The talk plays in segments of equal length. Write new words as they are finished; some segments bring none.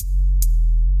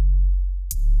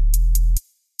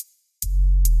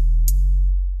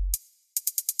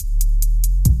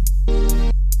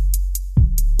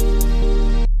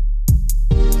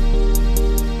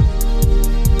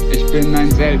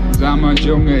Seltsamer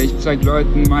Junge, ich zeig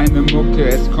Leuten meine Mucke,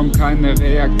 es kommt keine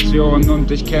Reaktion und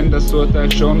ich kenn das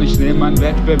Urteil schon. Ich nehme an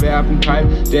Wettbewerben teil,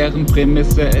 deren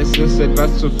Prämisse es ist,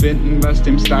 etwas zu finden, was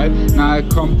dem Style nahe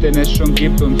kommt, den es schon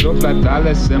gibt, und so bleibt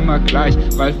alles immer gleich,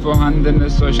 weil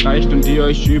Vorhandenes euch reicht und ihr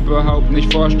euch überhaupt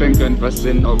nicht vorstellen könnt, was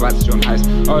Innovation heißt.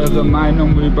 Eure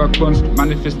Meinung über Kunst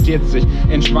manifestiert sich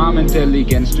in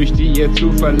Schwarmintelligenz, durch die ihr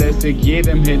zuverlässig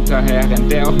jedem hinterher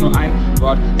rennt, der auch nur ein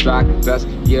Wort sagt, das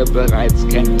ihr bereits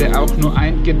kennt, der auch nur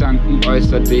einen Gedanken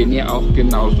äußert, den ihr auch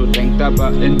genauso denkt,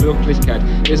 aber in Wirklichkeit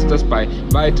ist das bei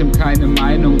weitem keine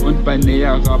Meinung und bei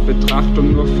näherer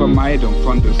Betrachtung nur Vermeidung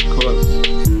von Diskurs.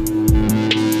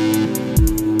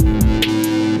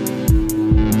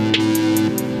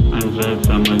 Ein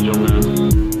seltsamer Junge.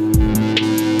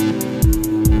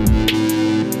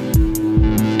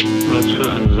 Was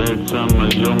für ein seltsamer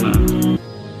Junge.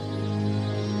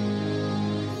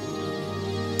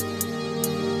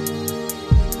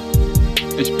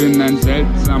 Ich bin ein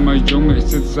seltsamer Junge, ich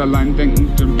sitz allein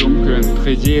denkend im Dunkeln,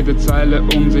 dreh jede Zeile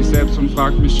um sich selbst und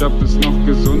frag mich, ob es noch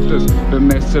gesund ist.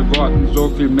 Bemesse Worten so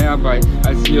viel mehr bei,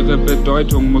 als ihre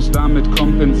Bedeutung, muss damit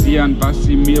kompensieren, was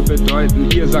sie mir bedeuten.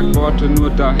 Ihr sagt Worte nur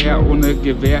daher, ohne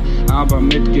Gewehr, aber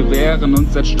mit Gewehren,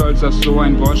 und seid stolz auf so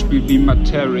ein Wortspiel wie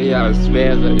Materia es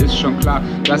wäre. Ist schon klar,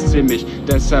 dass ihr mich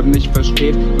deshalb nicht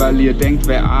versteht, weil ihr denkt,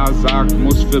 wer A sagt,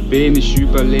 muss für B nicht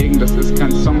überlegen. Das ist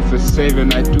kein Song für Say When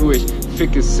I Do, ich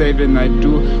ficke Say When I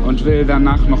Do und will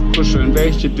danach noch kuscheln.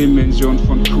 Welche Dimension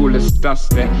von cool ist das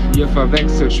denn? Ihr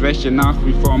verwechselt Schwäche nach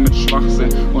wie vor mit Schwachsinn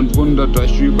und wundert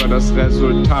euch über das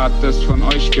Resultat des von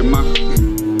euch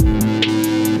Gemachten.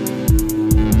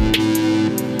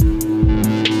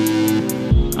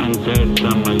 Ein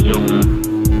seltsamer